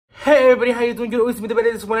Hey everybody, how you doing? You're always with the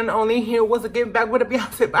better one and only here once again back with a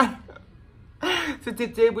Beyonce bye. So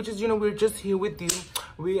today, which is we're just here with you.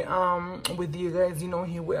 We with you guys,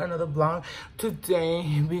 here with another vlog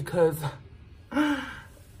today because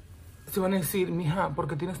se van a decir, mija, ¿por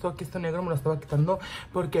qué tienes todo aquí esto negro? Me lo estaba quitando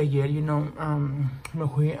porque ayer, me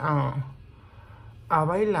fui a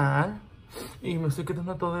bailar y me estoy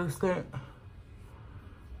quitando todo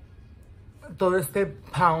este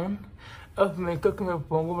pound of makeup que me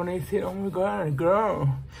pongo. Van a decir, oh my god, girl,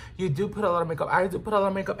 you do put a lot of makeup. I do put a lot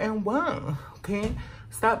of makeup and wow, okay?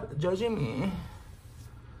 Stop judging me.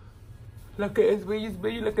 La que es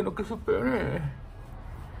bella, la que no que supere.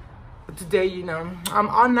 But today, I'm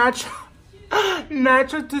all natural.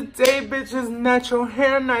 Natural today, bitches. Natural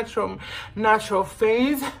hair, natural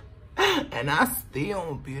face. And I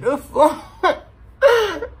still beautiful.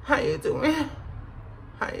 How you doing?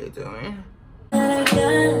 How you doing?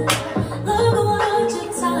 Look what you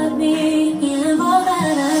taught me, and all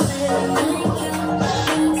that I did. Thank you.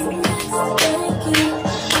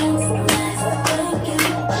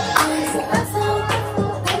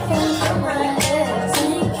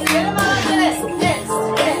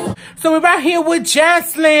 So we're right here with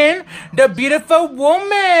Jocelyn, the beautiful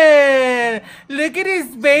woman. Look at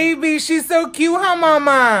this baby. She's so cute, huh,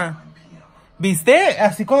 mama? ¿Viste?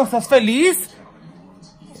 Así cuando estás feliz.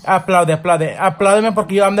 Aplaude. Apláudeme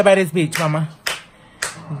porque yo I'm the baddest bitch, mama.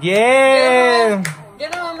 Yeah.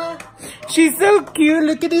 Get her, mama. She's so cute.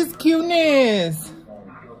 Look at this cuteness.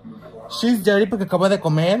 She's dirty porque acaba de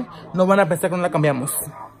comer. No van a pensar que no la cambiamos.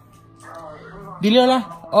 Dile hola.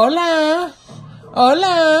 Hola.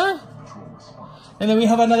 Hola. And then we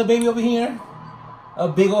have another baby over here. A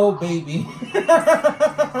big old baby. These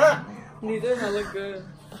are hella good.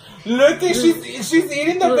 Look at she's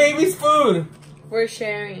eating the baby's food. We're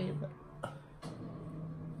sharing.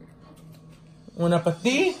 Una para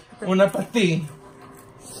ti, una para ti.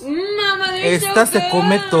 Mama, they're Esta so se good.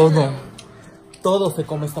 come todo. Todo se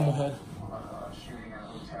come esta mujer.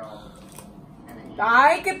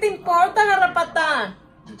 Ay, ¿qué te importa, garrapata?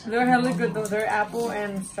 They're hella good though. They're apple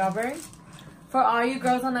and strawberry. For all you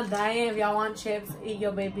girls on a diet, if y'all want chips, eat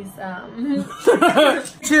your baby's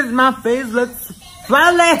Cheers, my face looks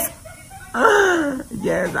flawless.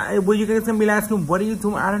 Yes, well, you guys gonna be asking, what are you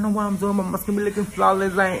doing? I don't know what I'm doing. My must gonna be looking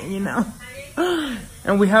flawless, like,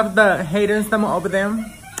 And we have the haters over there.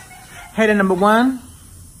 Hater number 1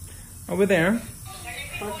 over there.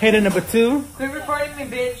 Hater number 2. Quit recording me,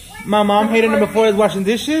 bitch. My mom. Hater number 4 is washing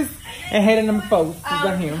dishes, and hater number 4 is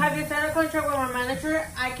right here. Have you signed a contract with my manager?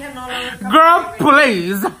 I can no longer come. Girl,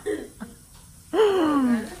 please.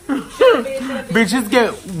 Bitches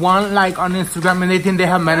get 1 like on Instagram and they think they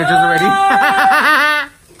have managers already.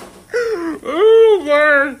 Ooh,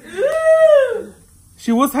 girl.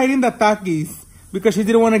 She was hiding the Takis because she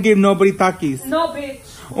didn't want to give nobody Takis. No, bitch.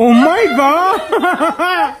 Oh my god.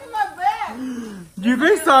 My back. You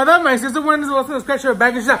guys saw that? My sister wanted to scratch her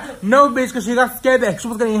back and she's like, no, bitch, because she got scared that she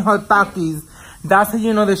was going to eat her Takis. That's how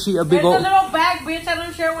you know that she a big It's old... a little bag, bitch. I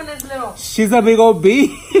don't share when it's little. She's a big old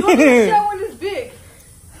bee. You don't share when it's big.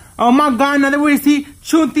 Oh my god, now that we see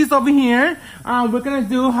Chunti's over here, we're gonna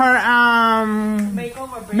do her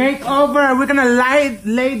makeover. We're gonna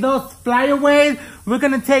lay those flyaways. We're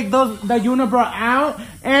gonna take the unibrow out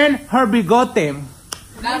and her bigote.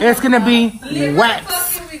 It's gonna be Leave wax. my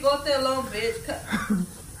fucking bigote alone, bitch.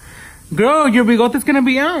 Girl, your bigote's gonna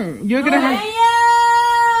be out. You're gonna have. Hey,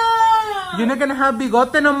 You're not gonna have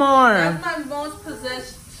bigote no more. that's my most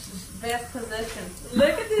best possession. Look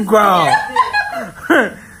at this. Girl.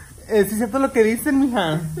 ¿Es cierto lo que dicen,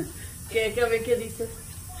 mija? ¿Qué dices?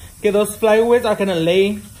 Que those flyaways are gonna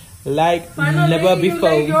lay like Finally, never you before.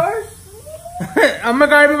 lay yours? Oh my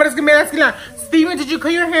god, everybody's gonna be asking like, Steven, did you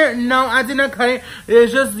cut your hair? No, I did not cut it.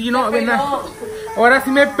 It's just, ahora sí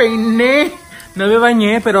me peiné. No me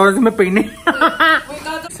bañé, pero ahora sí me peiné.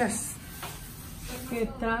 Que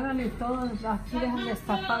tragan y todo, aquí dejan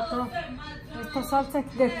destapar todo. Esta salsa,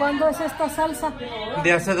 ¿de cuándo es esta salsa?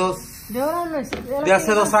 De hace 2 De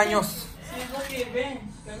hace 2 años.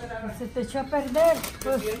 Se te echó a perder.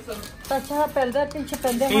 Pues, te echas a perder, pinche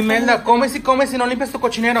pendeja. Imelda, comes y comes y no limpias tu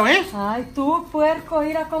cochinero, ¿eh? Ay, tú, puerco,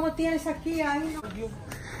 mira cómo tienes aquí. Ay, no.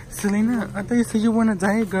 Selena, I thought you said you want to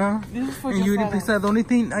diet, girl. And you didn't. The only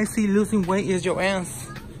thing I see losing weight is your ass.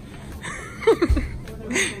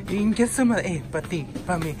 You can get some of para ti,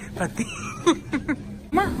 para mí, para ti.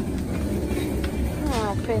 Ma,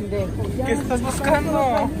 Ah, pendejo. ¿qué estás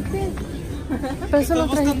buscando? Pero eso lo ¿Estás buscando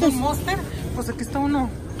trajiste. un monster? Pues aquí está uno.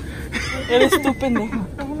 Eres tú, pendejo.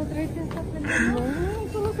 ¿Cómo lo trajiste esta pendeja? No,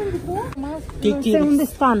 eso lo trajiste. Más, ¿Qué no sé quieres? dónde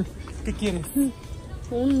están. ¿Qué quieres? Un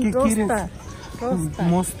 ¿Qué roster. quieres? Costa.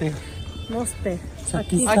 Monster. Monster.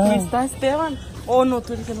 Aquí Aquí está Esteban. Oh, no,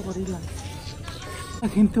 tú eres el gorila. La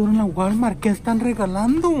gente ahora en la Walmart, ¿qué están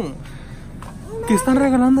regalando? ¿Qué están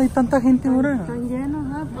regalando? Hay tanta gente ahora. Están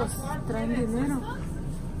llenos, pues traen dinero.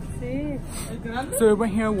 Sí. So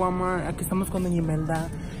we're here at Walmart. Aquí estamos con Doña Imelda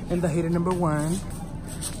en the hater number 1.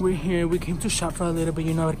 We're here. We came to shop for a little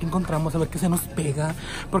bit, a ver qué encontramos, a ver qué se nos pega.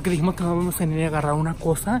 Porque dijimos que vamos a venir a agarrar una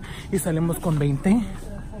cosa y salimos con 20. Aquí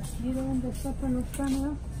deben de estar, pero no están,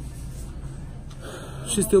 ¿no?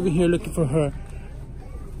 She's still over here looking for her.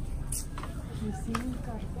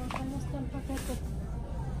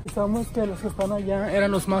 Pensamos que los que están allá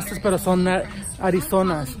eran los masters, pero son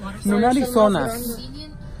Arizonas. No Arizonas.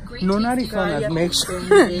 No Arizonas, make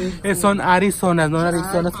sure. Son Arizonas, no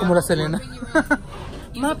Arizonas como la Selena.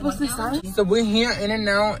 Ma, pues te sabes. So we're here in and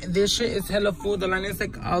out. This shit is hella full. The line is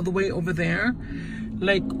like all the way over there.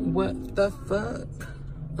 Like, what the fuck?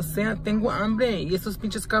 O sea, tengo hambre y esos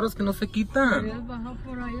pinches carros que no se quitan.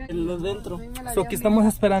 Los dentro. So aquí estamos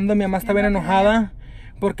esperando. Mi mamá está bien enojada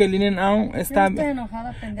porque el in and out está. Yo no estoy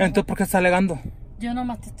enojada, pendejo. Entonces, ¿por qué está alegando? Yo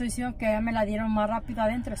nomás te estoy diciendo que ya me la dieron más rápido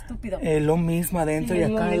adentro, estúpido. Es lo mismo adentro Sí, y es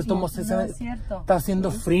lo acá. mismo. Tomo, No es cierto. está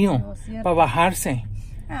haciendo frío No es cierto. para bajarse.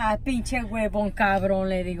 Ah, pinche huevón, cabrón,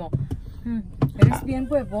 le digo. Eres bien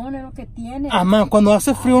huevón, es lo que tienes. Mamá, cuando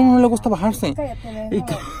hace frío no le gusta bajarse. Cállate, le Y digo.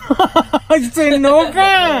 ¡Ay, se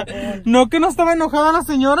enoja! ¿No que no estaba enojada la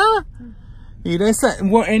señora? Mira esa.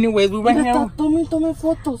 Well, anyways, we were here. Tome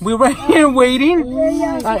fotos. We were here waiting.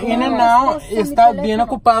 In and out. Está bien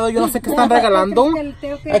ocupado. Yo no sé qué están regalando.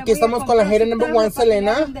 Aquí estamos con la hater number 1,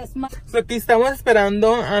 Selena. So, aquí estamos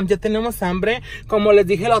esperando. Ya tenemos hambre. Como les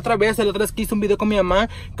dije la otra vez que hice un video con mi mamá.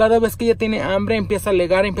 Cada vez que ella tiene hambre, empieza a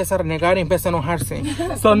alegar, empieza a renegar, empieza a enojarse.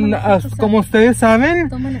 Son, como ustedes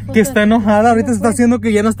saben, que está enojada. Ahorita se está haciendo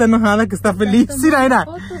que ya no está enojada, que está feliz. Mira.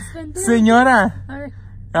 Señora.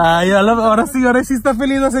 Ay, ahora sí está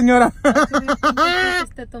feliz la señora.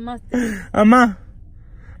 Te tomaste. Mamá.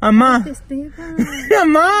 Mamá. Esteban.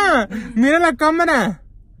 Mamá. Mira la cámara.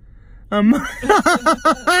 Mamá.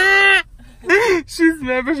 She's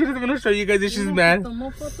mad, but she doesn't want to show you guys that she's mad.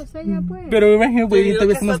 Tomó fotos ella, pues. Pero we were here waiting,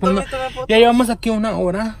 todavía estamos poniendo. Ya llevamos aquí 1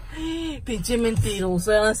 hora. Pinche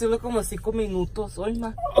mentiroso. Han sido como 5 minutos. Hoy,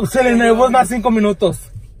 ma. Se le negó más 5 minutos.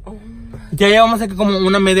 Ya llevamos aquí como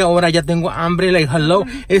una media hora, ya tengo hambre, like, hello.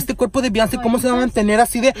 Este cuerpo de Beyoncé, ¿cómo se va a mantener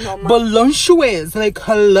así de voluptuous? Like,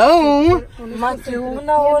 hello. Más que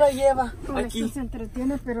 1 hora lleva. Aquí se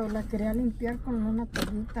entretiene, pero la quería limpiar con una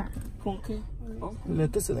toallita. ¿Con qué? Oh.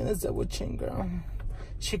 Look at Selena's double chin, girl.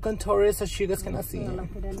 She contoured so you guys cannot see Pero it. la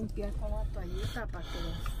quería limpiar con una toallita para que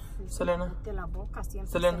Selena. de la boca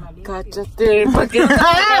siempre Selena. se la limpie. Cállate. ¿Para qué no te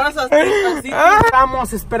agarras así?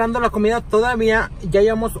 Estamos esperando la comida todavía. Ya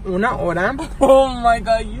llevamos 1 hora. Oh my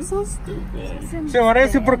god, you're so stupid. Se me va a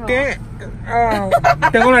decir por qué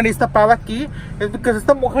tengo la nariz tapada aquí. Es porque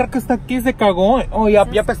esta mujer que está aquí se cagó. Oh, ya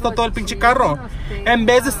apestó todo el pinche carro. En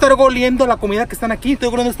vez de estar oliendo la comida que están aquí, estoy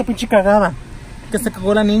oliendo esta pinche cagada que se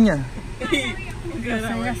cagó la niña.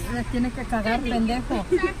 Ella se tiene que cagar, pendejo.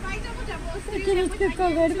 Se tiene que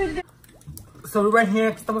cagar, pendejo. So we're right here,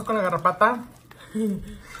 aquí estamos con la garrapata.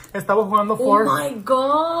 Estamos jugando Oh Force. my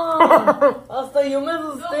god. Hasta yo me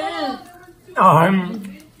asusté.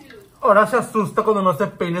 Ay, ahora se asusta cuando no se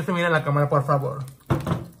peina y se mira en la cámara, por favor.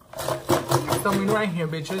 So we're right here,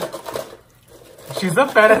 bitches. She's a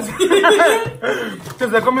fat. Se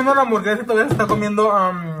está comiendo la hamburguesa y todavía se está comiendo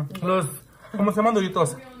los, ¿cómo se llaman?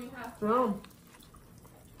 Doritos. No.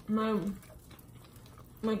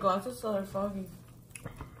 My glasses are foggy.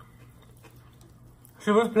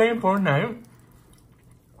 She was playing Fortnite.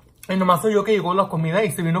 Y nomás oyó que llegó la comida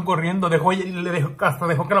y se vino corriendo. Hasta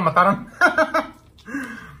dejó que la mataran.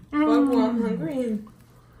 I'm hungry.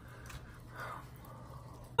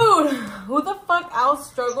 Dude, who the fuck else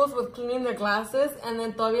struggles with cleaning their glasses and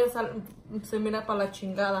then todavía se mira para la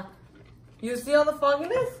chingada? You see all the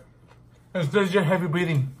fogginess? It's just your heavy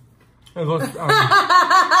breathing. It goes,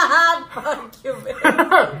 Fuck you,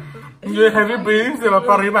 baby. your heavy breathing se va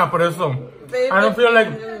para arriba, por eso. I don't feel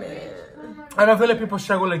like people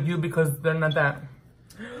struggle like you because they're not that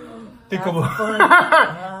thick of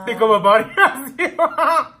a body.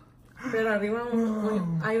 Pero arriba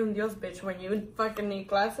hay un Dios, bitch. When you fucking need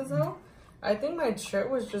glasses though, I think my shirt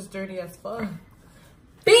was just dirty as fuck.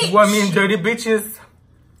 Bitch! Well, I mean, dirty bitches.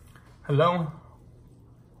 Hello.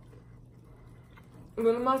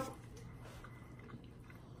 Yo nomás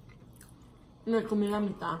me comí la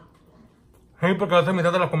mitad. Hey, porque la otra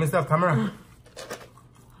mitad de la comiste a la cámara.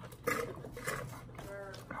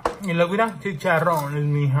 Y luego mira, chicharrones,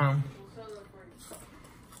 mija.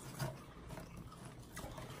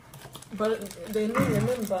 But they need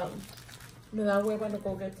lemon, but me da hueva to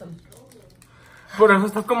go get some. Por eso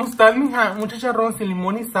está como está, mija. Un chicharrón sin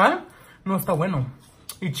limón y sal no está bueno.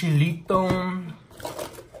 Y chilito.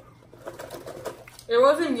 It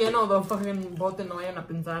wasn't lleno, the fucking bote, no vayan a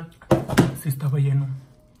pensar. Sí estaba lleno.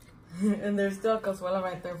 And there's still a cazuela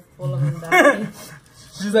right there full of them.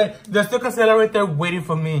 She's like, there's still cazuela right there waiting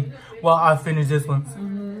for me while I finish this one.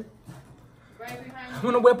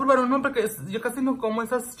 Bueno, voy a probar uno porque yo casi no como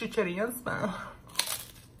esas chicherías.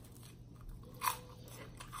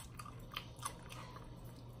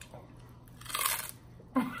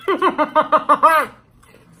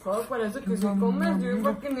 Fuck, parece que si comes, you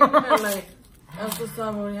fucking eating it like, hasta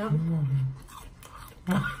saborear.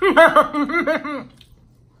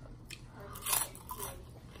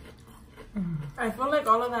 I feel like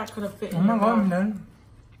all of that could have fit in Oh my your god, mouth. man.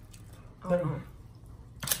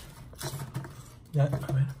 Ya, a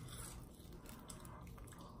ver.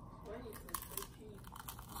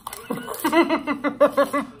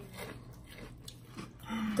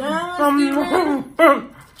 Damn,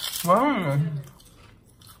 Steven. Wow.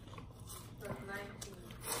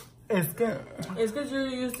 Es que It's because you're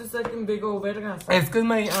used to sucking big old vergas. it's because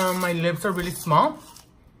my lips are really small,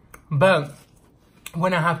 but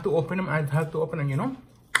when I have to open them, I have to open them, you know.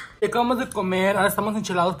 Acabamos de comer, ahora estamos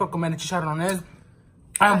enchilados por comer chicharrones.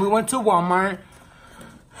 We went to Walmart.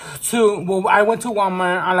 I went to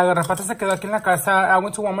Walmart. A la garrafata se quedó aquí en la casa. I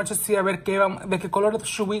went to Walmart to see a ver de qué color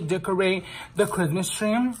should we decorate the Christmas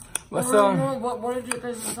tree. So, No, what did you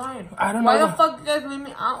guys decide? I don't Why know. the fuck you guys leave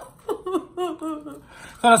me out?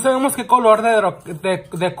 So no sabemos qué color de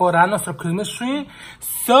decorar nuestro Christmas tree.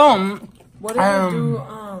 So, What did you do?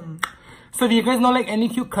 So if you guys know like any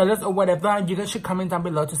cute colors or whatever, you guys should comment down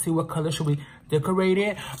below to see what color should we decorate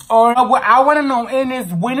it. Or what I want to know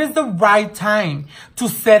is when is the right time to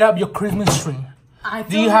set up your Christmas tree?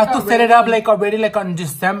 Do you have to set it up like already like on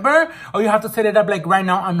December, or you have to set it up like right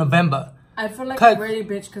now on November? I feel like I'm ready,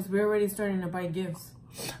 bitch, because we're already starting to buy gifts.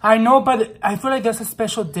 I know, but I feel like there's a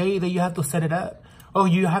special day that you have to set it up. Or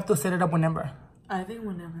you have to set it up whenever. I think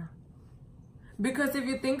whenever. Because if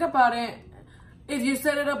you think about it, if you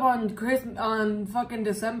set it up on fucking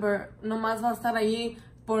December, nomás va a estar allí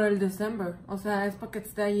por el December. O sea, es para que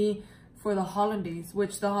esté allí for the holidays,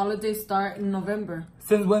 which the holidays start in November.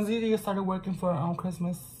 Since when did you started working for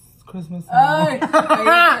Christmas?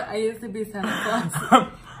 I used to be Santa Claus.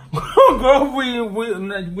 Girl,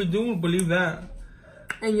 we do believe that.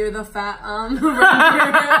 And you're the fat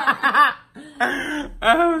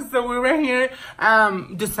So we were here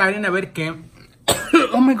deciding a ver qué.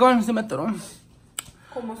 Oh my god, se me atoró.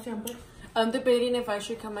 Como siempre. I'm debating if I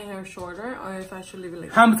should cut my hair shorter or if I should leave it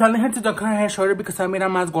like I'm telling her to cut her hair shorter because I mira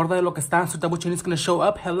más gorda de lo que está, so double chin is gonna show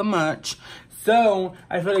up hella much. So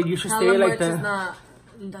I feel like you should stay like that.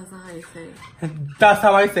 That's not how you say it. That's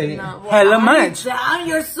how I say it. No, well, hella much. Down,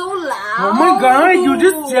 you're so loud. Oh my god, you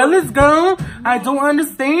just jealous, girl. I don't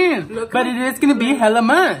understand. But it is gonna be hella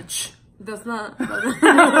much. That's not.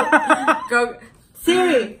 Go,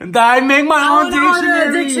 Siri. I make my own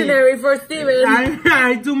dictionary for Steven.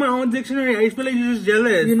 I do my own dictionary. I feel like you're just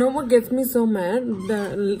jealous. You know what gets me so mad?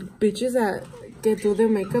 The bitches that do their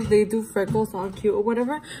makeup, they do freckles all cute or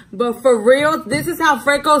whatever. But for real, this is how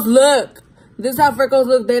freckles look. This is how freckles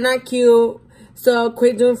look. They're not cute. So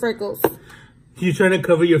quit doing freckles. You trying to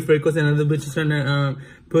cover your freckles and other bitches trying to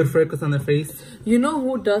put freckles on their face? You know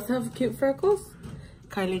who does have cute freckles?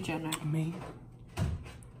 Kylie Jenner. Me.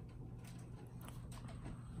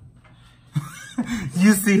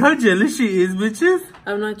 You see how jealous she is, bitches?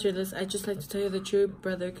 I'm not jealous. I just like to tell you the truth,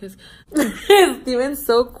 brother, because Steven's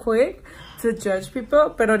so quick to judge people,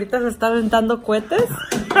 pero ahorita se está aventando cohetes.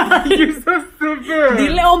 You're so stupid.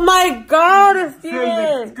 Dile, oh my god,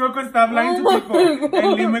 Steven. Coco está hablando to people.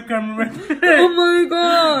 And leave my camera. Oh my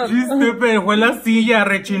god. She's stupid. Fue la silla,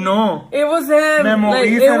 rechinó. It was him. Me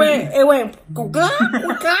moví. Like, it went.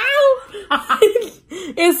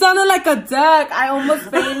 It sounded like a duck. I almost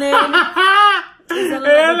fainted.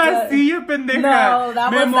 Era la silla, pendeja. No,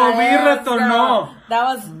 that Me was moví, retornó. That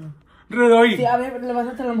was. Redoy. Sí, a ver,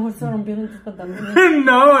 levántate, a lo mejor se rompieron tus pantalones.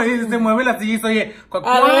 No, se mueve la silla y oye.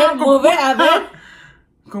 A ver, mueve, a ver.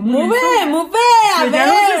 Mueve, a ver. Ya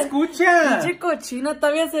no se escucha. Pinche cochina,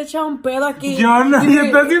 todavía se echa un pedo aquí. Yo no, ya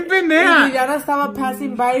estás bien pendeja. Y Viviana estaba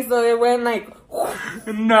passing by, so they went like.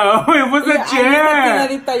 No, it was a chair.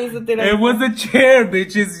 It was a chair,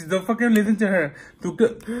 bitches. Don't fucking listen to her.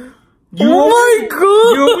 Oh my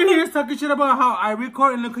god! You over here talking shit about how I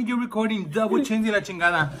record and look at you recording double chins y la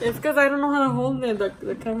chingada. It's because I don't know how to hold it,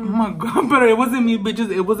 the camera. Oh my god, but it wasn't me,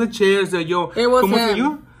 bitches. It was a chair, so yo. It was ¿Cómo him. se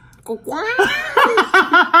yo?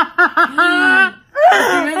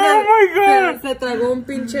 Oh my God. Se tragó un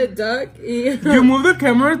pinche duck y... You move the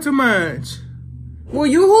camera too much. Well,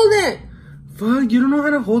 you hold it. Fuck, you don't know how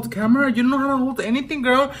to hold camera. You don't know how to hold anything,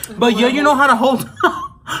 girl. But yeah, you know how to hold...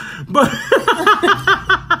 but...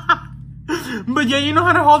 But yeah, you know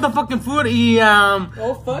how to hold the fucking food y...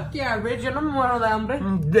 Oh, fuck yeah, Rich. Yo no me muero de hambre.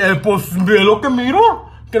 Pues ve lo que miro.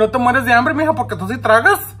 Que no te mueres de hambre, mija, porque tú sí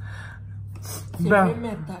tragas. Siempre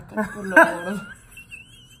me atacas por lo gordo.